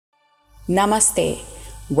Namaste.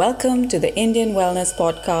 Welcome to the Indian Wellness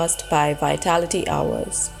Podcast by Vitality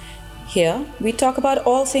Hours. Here we talk about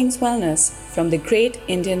all things wellness from the great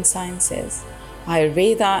Indian sciences,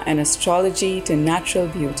 Ayurveda and astrology to natural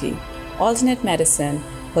beauty, alternate medicine,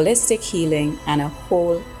 holistic healing, and a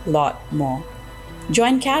whole lot more.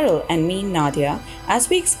 Join Carol and me, Nadia, as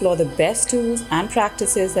we explore the best tools and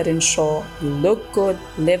practices that ensure you look good,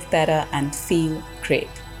 live better, and feel great.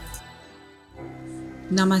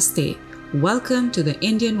 Namaste. Welcome to the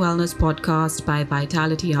Indian Wellness Podcast by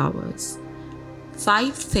Vitality Hours.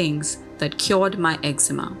 5 things that cured my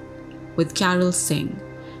eczema with Carol Singh.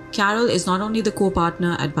 Carol is not only the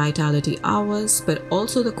co-partner at Vitality Hours, but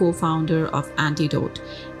also the co-founder of ANTIDOTE,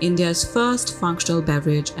 India's first functional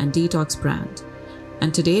beverage and detox brand.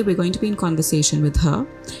 And today we're going to be in conversation with her.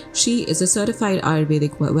 She is a certified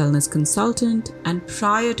Ayurvedic wellness consultant, and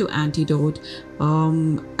prior to ANTIDOTE,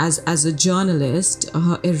 as a journalist,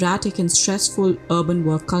 her erratic and stressful urban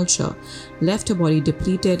work culture left her body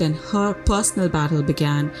depleted, and her personal battle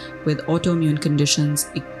began with autoimmune conditions,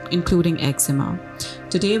 including eczema.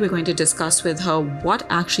 Today we're going to discuss with her what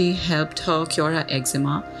actually helped her cure her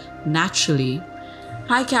eczema naturally.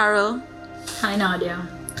 Hi, Carol. Hi, Nadia.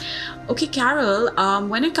 Okay, Carol,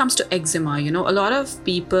 when it comes to eczema, a lot of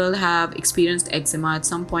people have experienced eczema at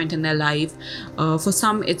some point in their life. For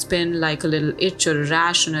some, it's been like a little itch or a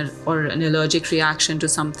rash or an allergic reaction to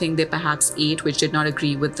something they perhaps ate which did not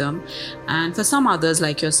agree with them. And for some others,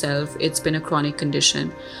 like yourself, it's been a chronic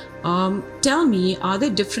condition. Tell me, are there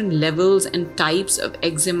different levels and types of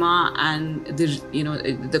eczema, and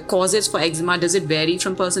the causes for eczema? Does it vary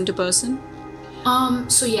from person to person?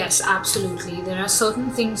 So yes, absolutely. There are certain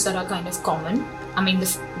things that are kind of common. I mean,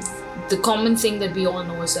 the common thing that we all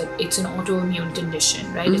know is that it's an autoimmune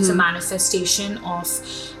condition, right? Mm-hmm. It's a manifestation of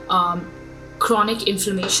chronic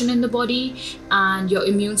inflammation in the body and your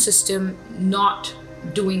immune system not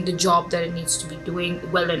doing the job that it needs to be doing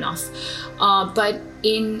well enough. But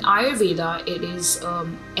in Ayurveda, it is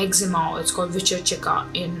eczema, or it's called vichachika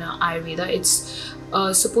in Ayurveda. It's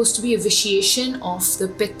supposed to be a vitiation of the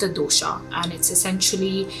pitta dosha, and it's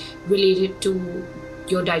essentially related to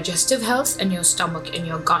your digestive health and your stomach and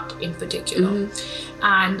your gut in particular. Mm-hmm.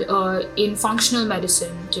 And in functional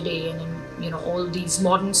medicine today, and in all these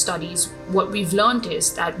modern studies, what we've learned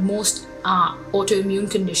is that most autoimmune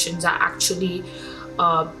conditions are actually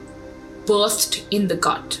birthed in the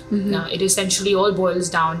gut. Mm-hmm. It essentially all boils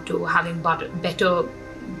down to having better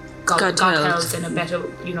gut health and a better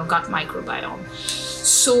gut microbiome.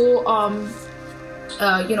 So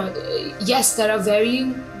yes, there are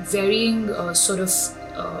varying sort of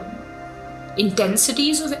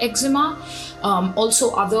intensities of eczema.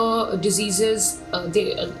 Also other diseases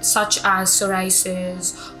such as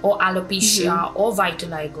psoriasis or alopecia, mm-hmm. or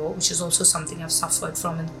vitiligo, which is also something I've suffered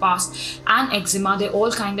from in the past, and eczema, they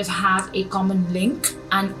all kind of have a common link,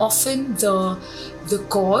 and often the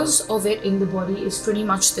cause of it in the body is pretty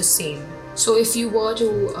much the same. So if you were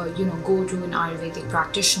to go to an Ayurvedic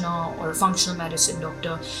practitioner or a functional medicine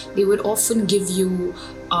doctor, they would often give you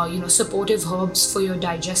supportive herbs for your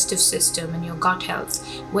digestive system and your gut health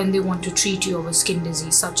when they want to treat you of a skin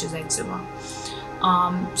disease such as eczema.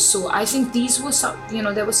 So I think these were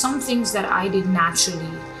there were some things that I did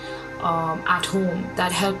naturally at home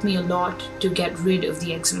that helped me a lot to get rid of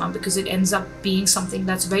the eczema, because it ends up being something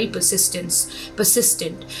that's very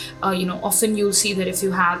persistent. Often you'll see that if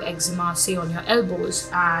you have eczema, say on your elbows,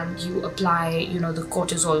 and you apply the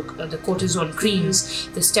cortisone creams,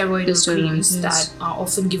 the steroid creams, yes, that are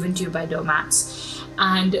often given to you by dermats.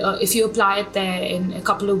 And if you apply it there in a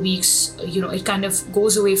couple of weeks, it kind of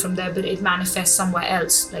goes away from there, but it manifests somewhere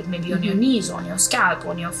else, like maybe on your knees, on your scalp,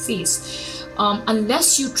 on your face.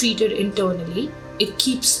 Unless you treat it internally, it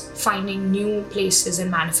keeps finding new places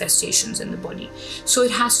and manifestations in the body. So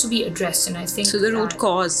it has to be addressed, and I think so. The root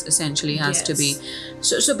cause essentially has to be.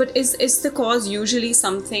 So, but is the cause usually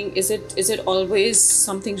something? Is it always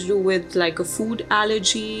something to do with like a food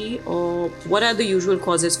allergy, or what are the usual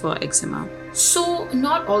causes for eczema? So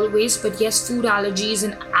not always, but yes, food allergies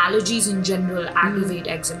and allergies in general aggravate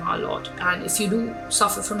eczema a lot. And if you do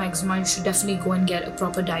suffer from eczema, you should definitely go and get a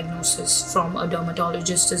proper diagnosis from a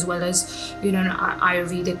dermatologist, as well as an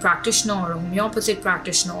Ayurvedic practitioner or a homeopathic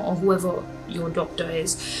practitioner or whoever your doctor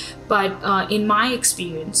is. But in my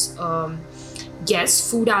experience,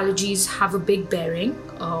 yes, food allergies have a big bearing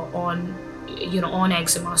on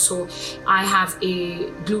eczema. So I have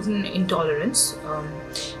a gluten intolerance,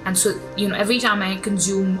 and so every time I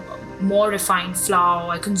consume more refined flour,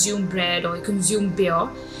 or I consume bread, or I consume beer,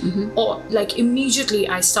 mm-hmm. or like immediately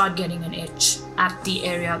I start getting an itch at the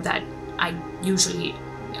area that I usually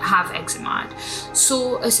have eczema at.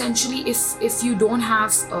 So essentially, if you don't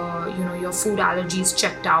have your food allergies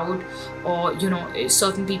checked out, or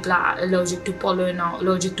certain people are allergic to pollen or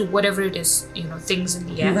allergic to whatever it is, things in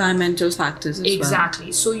the air, environmental factors as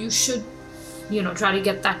exactly. So you should try to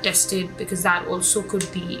get that tested, because that also could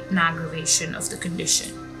be an aggravation of the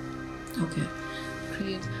condition. Okay,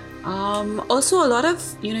 great. Also, a lot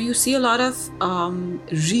of, you see a lot of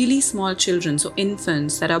really small children, so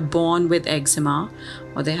infants that are born with eczema,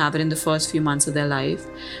 or they have it in the first few months of their life.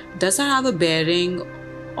 Does that have a bearing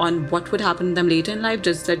on what would happen to them later in life?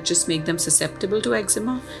 Does that just make them susceptible to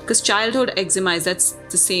eczema? Because childhood eczema, that's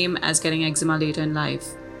the same as getting eczema later in life.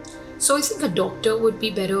 So I think a doctor would be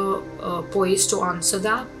better poised to answer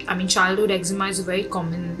that. I mean, childhood eczema is a very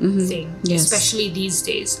common thing, especially these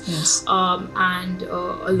days. Yes. And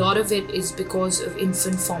a lot of it is because of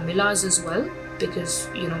infant formulas as well, because,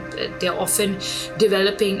 they're often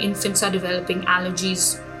infants are developing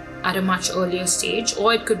allergies at a much earlier stage,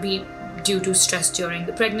 or it could be due to stress during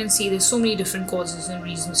the pregnancy. There's so many different causes and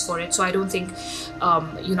reasons for it. So I don't think,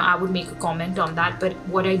 I would make a comment on that. But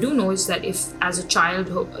what I do know is that if, as a child,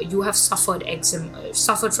 you have suffered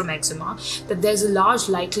from eczema, that there's a large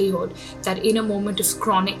likelihood that in a moment of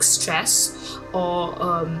chronic stress,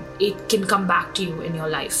 or it can come back to you in your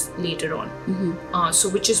life later on. So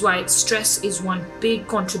which is why stress is one big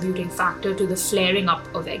contributing factor to the flaring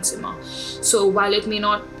up of eczema. So while it may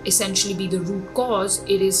not essentially be the root cause,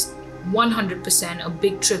 it is 100% a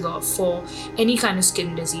big trigger for any kind of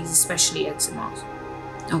skin disease, especially eczema.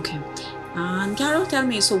 Okay. And Carol, tell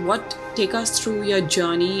me, take us through your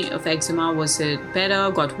journey of eczema. Was it better,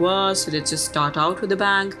 got worse? Did it just start out with a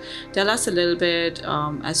bang? Tell us a little bit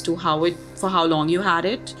as to for how long you had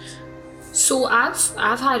it. So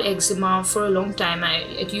I've had eczema for a long time.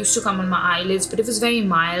 It used to come on my eyelids, but it was very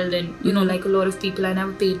mild, and like a lot of people, I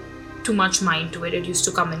never paid too much mind to it. It used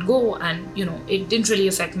to come and go, and it didn't really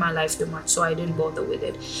affect my life too much, so I didn't bother with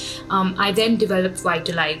it. I then developed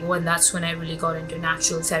vitiligo, and that's when I really got into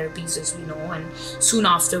natural therapies, as we know, and soon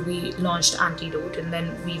after we launched ANTIDOTE, and then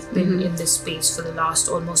we've been in this space for the last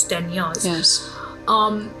almost 10 years. Yes.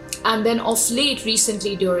 And then of late,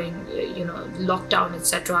 recently during lockdown,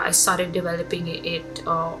 etc., I started developing it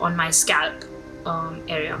on my scalp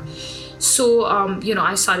area. So,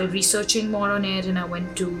 I started researching more on it, and I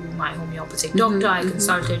went to my homeopathic doctor. I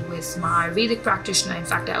consulted with my Ayurvedic practitioner. In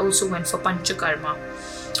fact, I also went for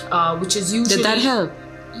panchakarma, which is usually... Did that help?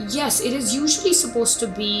 Yes, it is usually supposed to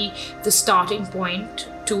be the starting point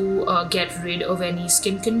to get rid of any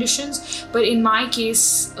skin conditions. But in my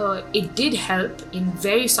case, it did help in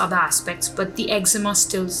various other aspects, but the eczema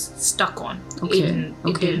still stuck on. Okay.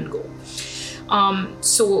 It didn't go.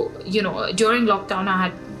 So, during lockdown, I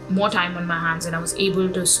had more time on my hands, and I was able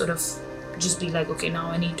to sort of just be like, okay, now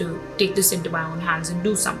I need to take this into my own hands and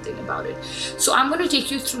do something about it. So I'm going to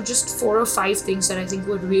take you through just 4 or 5 things that I think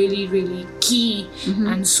were really, really key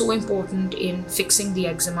and so important in fixing the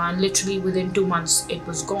eczema. And literally within 2 months, it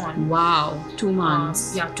was gone. Wow, 2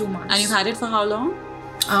 months. 2 months. And you've had it for how long?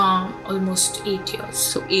 Almost 8 years.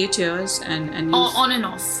 So 8 years, and on and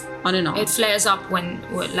off. On and off. It flares up when,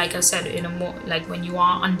 like I said, like when you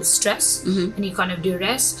are under stress, any kind of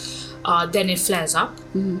duress, then it flares up.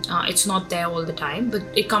 It's not there all the time, but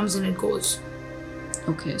it comes and it goes.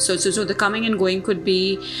 Okay, so the coming and going could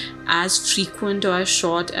be as frequent or as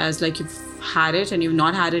short as like you've had it and you've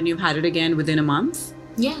not had it and you've had it again within a month?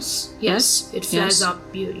 Yes. It flares up,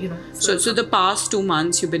 So the past 2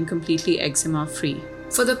 months you've been completely eczema free?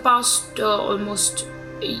 For the past almost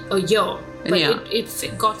a year. But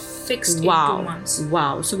it got fixed in 2 months.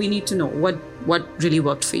 Wow. So we need to know what really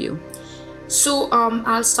worked for you. So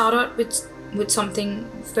I'll start out with something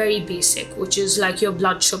very basic, which is like your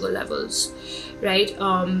blood sugar levels, right?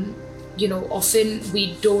 Often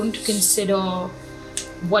we don't consider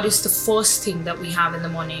what is the first thing that we have in the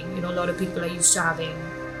morning. A lot of people are used to having,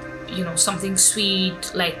 something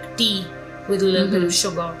sweet like tea with a little bit of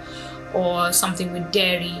sugar, or something with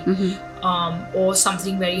dairy, or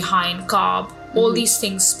something very high in carb. All these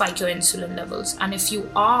things spike your insulin levels. And if you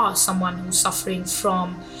are someone who's suffering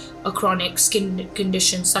from a chronic skin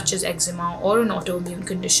condition such as eczema or an autoimmune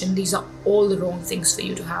condition, these are all the wrong things for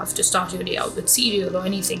you to have to start your day out with cereal or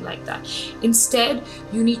anything like that. Instead,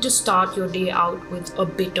 you need to start your day out with a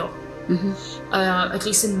bitter. At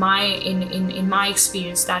least in my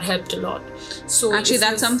experience, that helped a lot. So actually,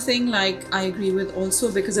 that's something like I agree with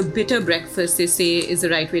also, because a bitter breakfast, they say, is the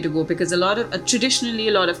right way to go, because traditionally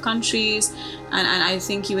a lot of countries and I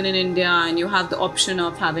think even in India, and you have the option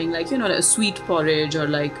of having like a sweet porridge or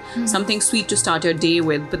like something sweet to start your day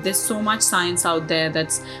with. But there's so much science out there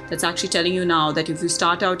that's actually telling you now that if you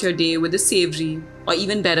start out your day with a savory or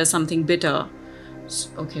even better, something bitter.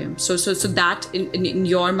 Okay, so that in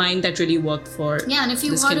your mind that really worked for and if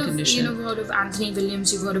you've the skin heard of condition. heard of Anthony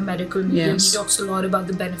Williams, you've heard of medical medium. He talks a lot about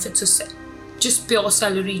the benefits of just pure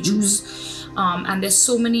celery juice, and there's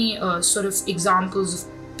so many sort of examples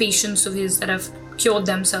of patients of his that have cured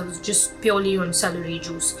themselves just purely on celery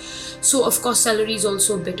juice. So of course celery is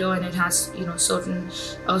also bitter, and it has certain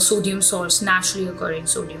sodium salts, naturally occurring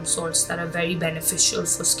sodium salts, that are very beneficial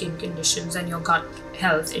for skin conditions and your gut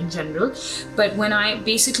health in general. But when I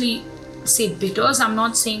basically say bitters, I'm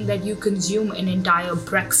not saying that you consume an entire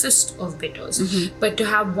breakfast of bitters, but to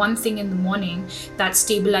have one thing in the morning that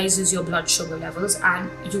stabilizes your blood sugar levels, and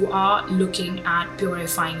you are looking at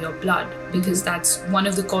purifying your blood, because that's one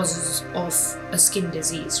of the causes of a skin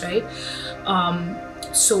disease, right?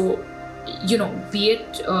 So be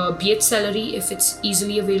it celery if it's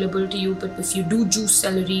easily available to you, but if you do juice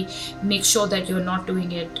celery, make sure that you're not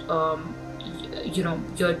doing it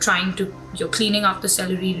you're cleaning up the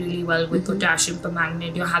celery really well with potassium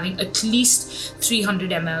permanganate. You're having at least 300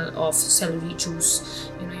 ml of celery juice.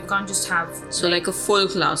 You can't just have like a full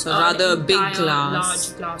glass, or rather a big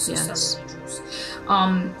large glass of celery juice.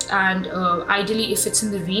 And ideally, if it's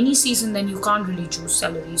in the rainy season, then you can't really juice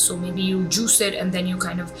celery. So maybe you juice it and then you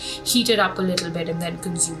kind of heat it up a little bit and then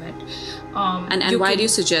consume it. And why do you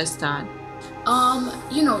suggest that?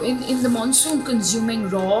 In the monsoon, consuming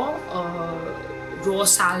raw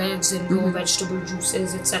salads and raw vegetable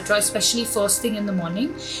juices, etc., especially first thing in the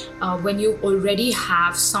morning, when you already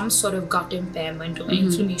have some sort of gut impairment or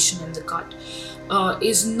inflammation in the gut,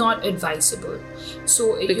 is not advisable.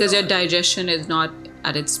 So because your digestion is not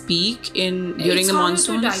at its peak during the monsoons. It's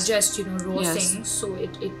harder to digest, raw things. So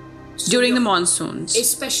during the monsoons,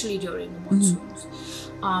 especially during the monsoons.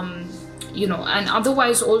 And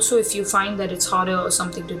otherwise also, if you find that it's harder or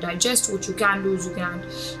something to digest, what you can do is you can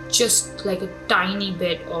just like a tiny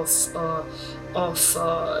bit of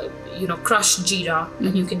crushed jeera,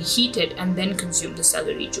 and you can heat it and then consume the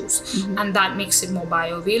celery juice, and that makes it more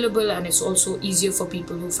bioavailable, and it's also easier for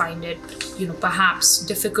people who find it perhaps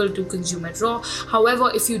difficult to consume it raw. However,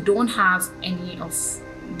 if you don't have any of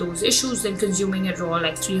those issues, then consuming it raw,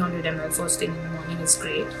 like 300 ml first thing in the morning, is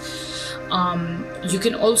great. You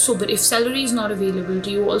can also, but if celery is not available to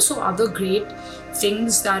you, also other great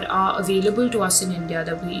things that are available to us in India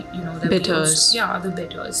that bitters. Other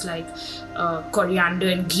bitters like coriander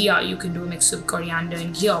and ghee. You can do a mix of coriander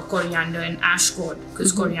and ghee, or coriander and ash gourd,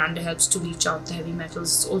 because coriander helps to leach out the heavy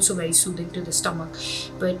metals. It's also very soothing to the stomach,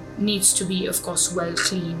 but needs to be, of course, well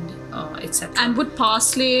cleaned, etc. And would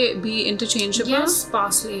parsley be interchangeable? Yes,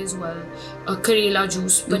 parsley as well. Karela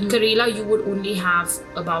juice, but Karela you would only have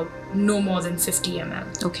about no more than 50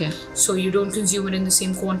 ml. Okay. So you don't consume it in the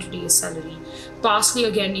same quantity as celery. Parsley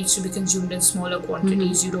again needs to be consumed in smaller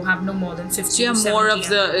quantities. You don't have no more than 50. So you have more of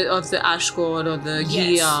the ash gourd or the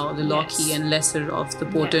ghee or the lauki, and lesser of the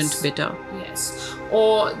potent bitter. Yes.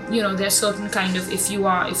 Or there's certain kind of, if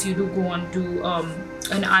you do go on to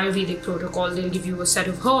an Ayurvedic protocol, they'll give you a set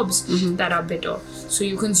of herbs that are bitter, so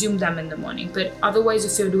you consume them in the morning. But otherwise,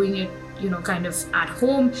 if you're doing it kind of at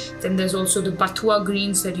home, then there's also the bathua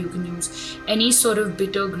greens that you can use. Any sort of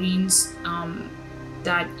bitter greens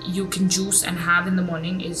that you can juice and have in the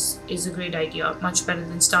morning is a great idea, much better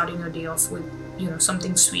than starting your day off with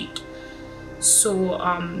something sweet. So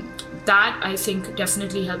that I think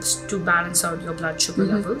definitely helps to balance out your blood sugar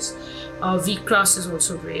levels. Wheatgrass is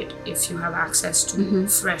also great if you have access to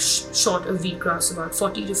fresh shot of wheatgrass, about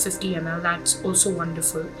 40 to 50 ml. That's also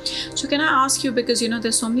wonderful. So can I ask you, because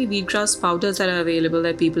there's so many wheatgrass powders that are available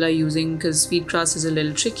that people are using, because wheatgrass is a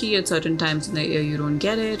little tricky at certain times in the year, you don't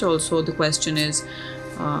get it. Also the question is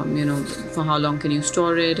for how long can you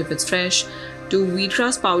store it if it's fresh? Do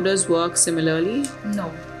wheatgrass powders work similarly?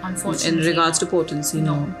 No, unfortunately. In regards to potency,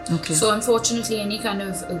 no. Okay. So unfortunately, any kind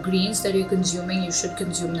of greens that you're consuming, you should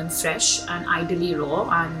consume them fresh and ideally raw,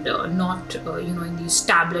 and not in these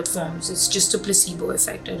tablet forms. It's just a placebo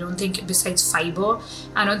effect. I don't think, besides fiber,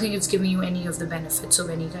 I don't think it's giving you any of the benefits of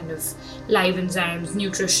any kind of live enzymes,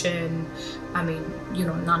 nutrition. I mean,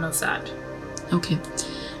 none of that. Okay.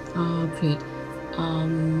 Great.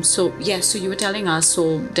 So you were telling us,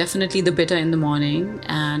 so definitely the bitter in the morning,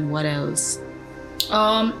 and what else?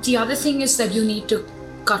 The other thing is that you need to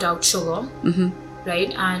cut out sugar,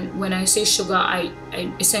 right? And when I say sugar, I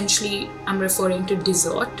essentially I'm referring to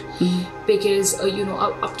dessert, because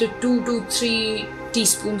up to 2 to 3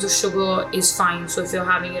 teaspoons of sugar is fine. So if you're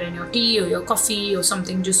having it in your tea or your coffee or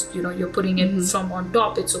something, just you're putting it from on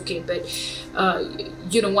top, it's okay. But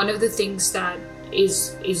one of the things that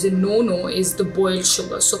is a no-no is the boiled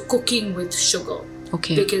sugar. So cooking with sugar.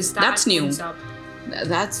 Okay. Because that's new.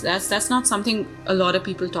 That's not something a lot of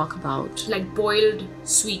people talk about. Like boiled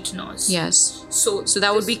sweeteners. Yes. So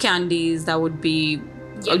that would be candies. That would be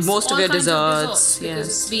most of your desserts. Because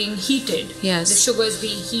it's being heated. Yes. The sugar is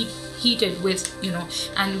being heated with,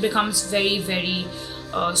 and it becomes very, very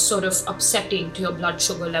sort of upsetting to your blood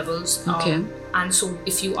sugar levels. Okay. And so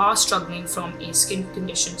if you are struggling from a skin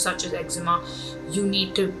condition such as eczema, you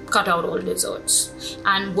need to cut out all desserts.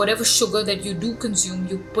 And whatever sugar that you do consume,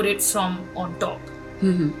 you put it from on top.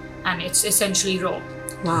 And it's essentially raw.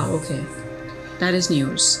 Wow, okay. That is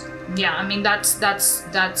news. Yeah, I mean that's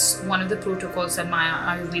one of the protocols that my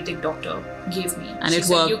Ayurvedic doctor gave me. And she it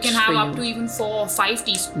said worked you can have for up you. to even 4 or 5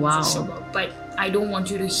 teaspoons of sugar, but I don't want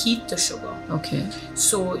you to heat the sugar. Okay.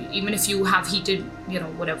 So even if you have heated,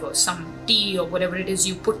 whatever, some tea or whatever it is,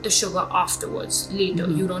 you put the sugar afterwards, later.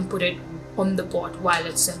 You don't put it on the pot while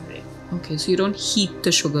it's simmering. Okay, so you don't heat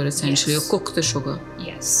the sugar essentially, Yes. or cook the sugar.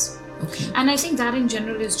 Yes. Okay. And I think that in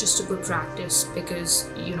general is just a good practice because,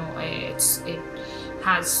 it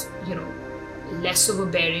has, less of a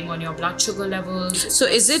bearing on your blood sugar levels. So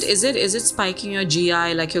is it spiking your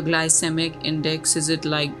GI, like your glycemic index? Is it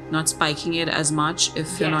like not spiking it as much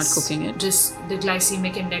if you're not cooking it? Just the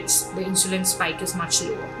glycemic index, the insulin spike is much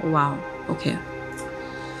lower. Wow. Okay.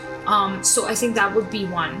 So I think that would be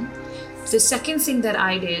one. The second thing that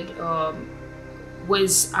I did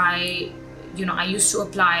was I used to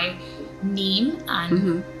apply neem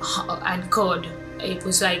and curd. It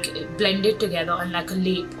was like blended together and like a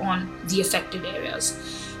lap on the affected areas.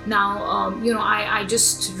 Now, I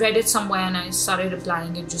just read it somewhere and I started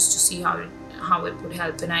applying it just to see how it would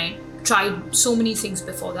help. And I tried so many things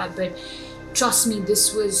before that, but trust me,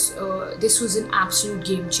 this was an absolute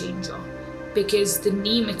game changer. Because the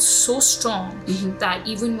neem, it's so strong that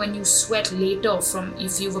even when you sweat later from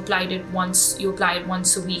if you've applied it once, you apply it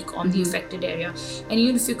once a week on the affected area. And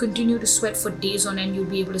even if you continue to sweat for days on end, you'll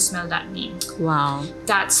be able to smell that neem. Wow.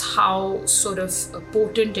 That's how sort of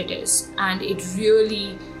potent it is. And it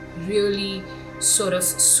really, really sort of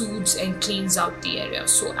soothes and cleans out the area.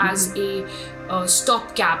 So as a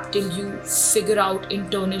stopgap till you figure out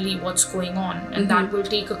internally what's going on, and that will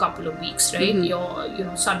take a couple of weeks, right?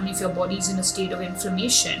 Suddenly if your body's in a state of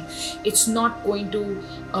inflammation, it's not going to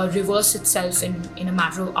reverse itself in a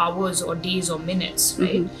matter of hours or days or minutes,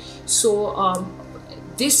 right? So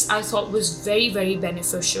this I thought was very, very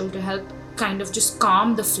beneficial to help kind of just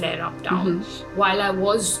calm the flare up down while I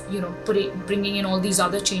was bringing in all these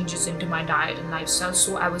other changes into my diet and lifestyle.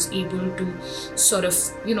 So I was able to sort of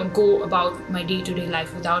go about my day-to-day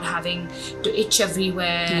life without having to itch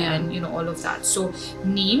everywhere and all of that. So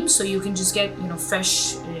neem, so you can just get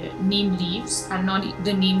fresh neem leaves, and not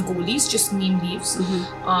the neem golies, just neem leaves.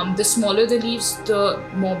 The smaller the leaves, the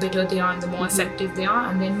more bitter they are and the more effective they are.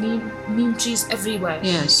 And then neem trees everywhere.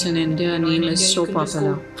 Yes, in India, neem is so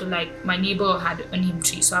popular. To like my neighbor had a neem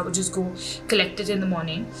tree, so I would just go collect it in the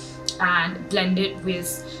morning and blend it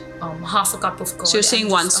with half a cup of curd. So you're saying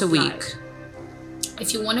once a week?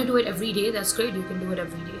 If you want to do it every day, that's great. You can do it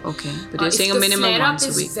every day. Okay, but you're saying a minimum once a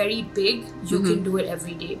week. If the flare-up is very big, you can do it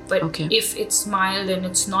every day. But if it's mild and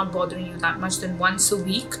it's not bothering you that much, then once a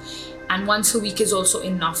week. And once a week is also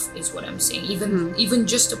enough, is what I'm saying. Even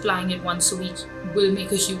just applying it once a week will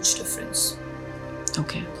make a huge difference.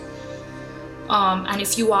 Okay. And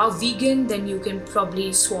if you are vegan, then you can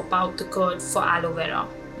probably swap out the curd for aloe vera.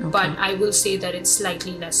 Okay. But I will say that it's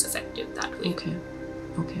slightly less effective that way. Okay.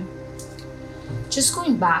 Just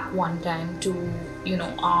going back one time to,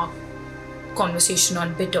 our conversation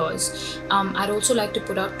on bitters, I'd also like to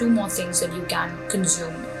put out 2 more things that you can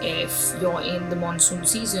consume if you're in the monsoon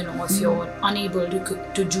season or if you're unable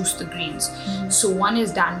to juice the greens. So one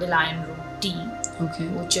is dandelion root tea,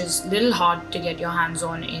 which is a little hard to get your hands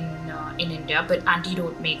on in India, but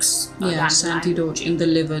ANTIDOTE makes ANTIDOTE in the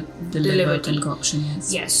liver concoction.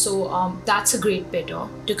 Yes, so that's a great bitter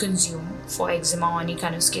to consume for eczema or any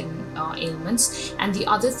kind of skin ailments. And the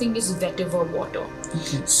other thing is vetiver water.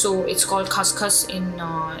 So it's called khaskhas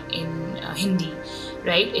in Hindi,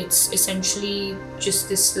 right? It's essentially just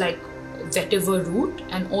this like vetiver root,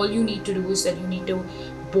 and all you need to do is that you need to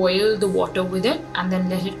boil the water with it and then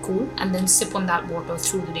let it cool and then sip on that water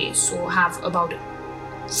through the day. So have about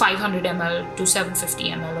 500 ml to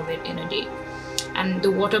 750 ml of it in a day, and the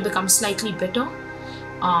water becomes slightly bitter,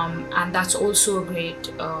 and that's also a great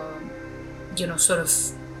sort of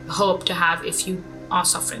herb to have if you are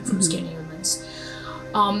suffering from skin ailments.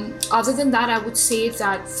 Other than that, I would say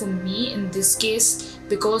that for me in this case,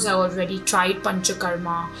 because I already tried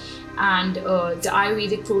panchakarma and the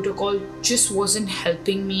Ayurvedic protocol just wasn't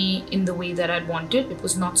helping me in the way that I'd wanted. It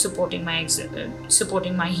was not supporting my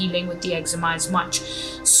healing with the eczema as much.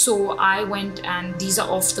 So I went, and these are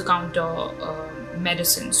off-the-counter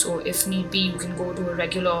medicine, so if need be you can go to a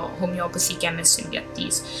regular homeopathy chemist and get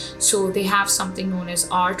these. So they have something known as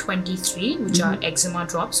R23, which are eczema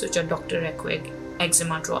drops, which are Dr. Requig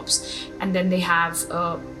eczema drops, and then they have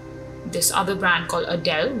this other brand called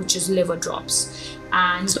Adele, which is liver drops.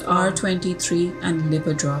 And so R23 and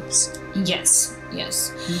liver drops. Yes.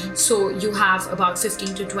 So you have about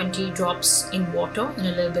 15 to 20 drops in water, in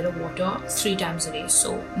a little bit of water, 3 times a day.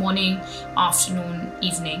 So morning, afternoon,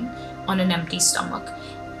 evening, on an empty stomach.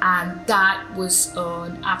 And that was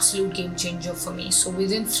an absolute game changer for me. So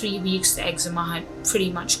within 3 weeks, the eczema had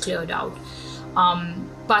pretty much cleared out.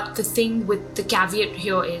 But the thing with the caveat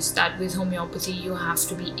here is that with homeopathy, you have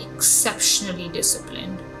to be exceptionally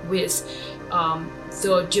disciplined with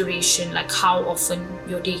the duration, like how often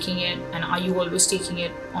you're taking it, and are you always taking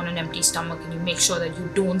it on an empty stomach, and you make sure that you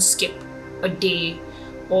don't skip a day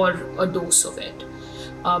or a dose of it.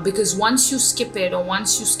 Because once you skip it, or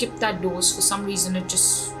once you skip that dose, for some reason it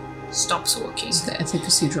just stops working. So the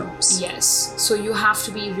efficacy drops. Yes. So you have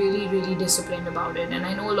to be really, really disciplined about it. And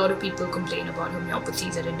I know a lot of people complain about homeopathy,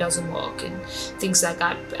 that it doesn't work and things like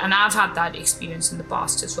that. And I've had that experience in the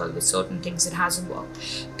past as well. With certain things it hasn't worked.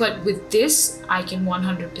 But with this, I can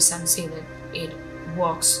 100% say that it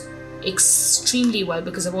works extremely well,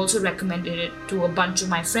 because I've also recommended it to a bunch of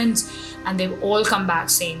my friends, and they've all come back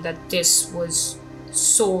saying that this was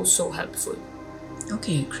so helpful.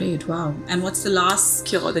 Okay, great. Wow. And what's the last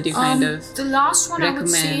cure that you kind of the last one I would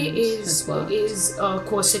say recommend is as well?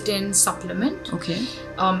 quercetin supplement. Okay.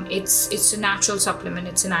 It's a natural supplement.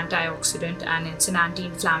 It's an antioxidant and it's an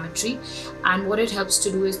anti-inflammatory. And what it helps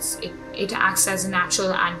to do is it acts as a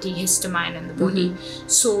natural antihistamine in the body.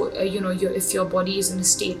 So if your body is in a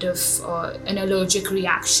state of an allergic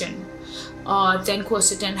reaction, then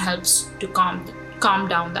quercetin helps to calm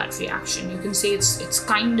down that reaction. You can say it's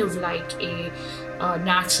kind of like a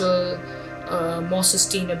natural, more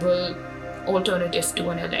sustainable alternative to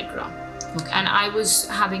an Allegra. Okay. And I was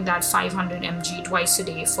having that 500 mg twice a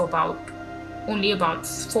day for only about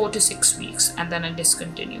 4 to 6 weeks, and then I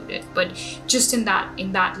discontinued it. But just in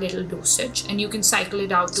that little dosage, and you can cycle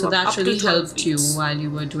it out to so that up really to 12 helped you weeks. while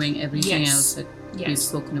you were doing everything else that we've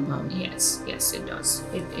spoken about. Yes, it does.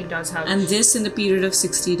 It does help. And this, in the period of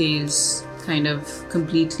 60 days, kind of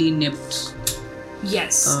completely nipped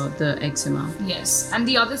the eczema. Yes. And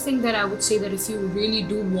the other thing that I would say, that if you really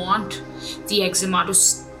do want the eczema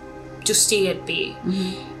to stay at bay,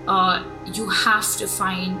 you have to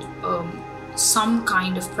find some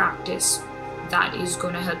kind of practice that is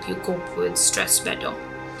going to help you cope with stress better.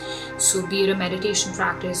 So be it a meditation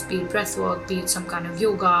practice, be it breath work, be it some kind of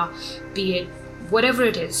yoga, be it whatever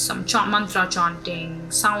it is, some mantra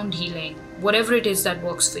chanting, sound healing, whatever it is that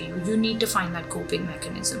works for you, you need to find that coping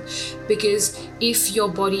mechanism. Because if your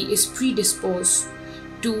body is predisposed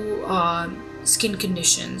to skin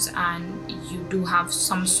conditions, and you do have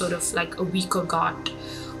some sort of like a weaker gut,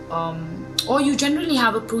 or you generally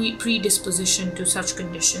have a predisposition to such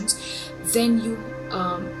conditions, then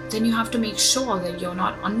you have to make sure that you're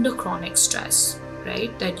not under chronic stress,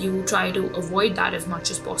 right? That you try to avoid that as much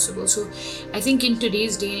as possible. So I think in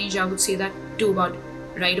today's day and age, I would say that to about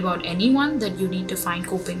anyone, that you need to find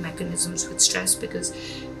coping mechanisms with stress, because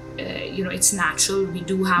it's natural. We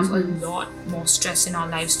do have a lot more stress in our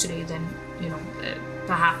lives today than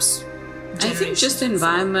perhaps I think just the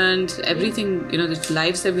environment, everything, the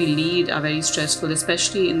lives that we lead are very stressful,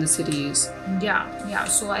 especially in the cities. Yeah.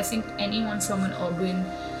 So I think anyone from an urban,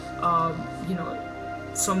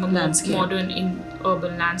 from a modern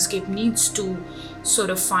urban landscape needs to sort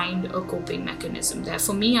of find a coping mechanism there.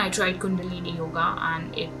 For me, I tried Kundalini Yoga,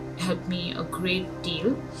 and it helped me a great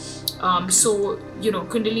deal. So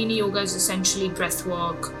Kundalini Yoga is essentially breath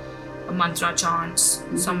work, mantra chants,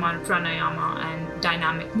 some pranayama, and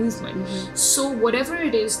dynamic movement. So whatever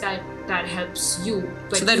it is that helps you.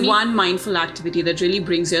 But so that one mindful activity that really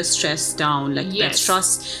brings your stress down, like that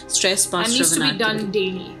stress buster. And needs to be activity. done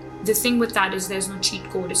daily. The thing with that is there's no cheat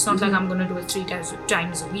code. It's not like I'm going to do it 3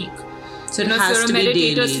 times a week. So if has you're to a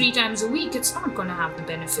be meditator daily. 3 times a week, it's not going to have the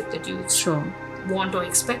benefit that you want or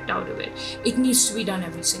expect out of it. It needs to be done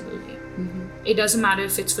every single day. It doesn't matter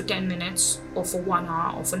if it's for 10 minutes or for 1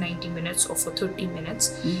 hour or for 90 minutes or for 30 minutes.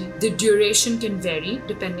 The duration can vary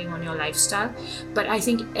depending on your lifestyle, but I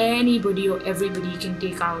think anybody or everybody can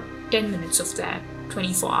take out 10 minutes of their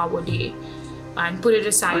 24-hour day and put it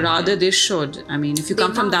aside. Or rather, they should. I mean, if you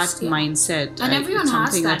come from that yeah. mindset, and everyone it's has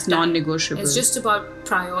something that that's time. non-negotiable. It's just about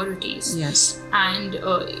priorities. Yes. And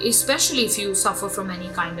especially if you suffer from any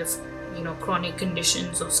kind of, chronic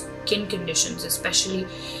conditions or skin conditions, especially,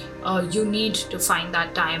 you need to find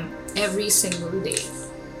that time every single day.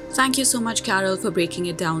 Thank you so much, Carol, for breaking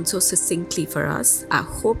it down so succinctly for us. I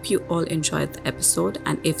hope you all enjoyed the episode,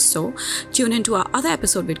 and if so, tune into our other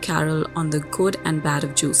episode with Carol on the good and bad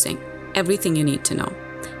of juicing. Everything you need to know.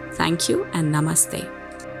 Thank you and namaste.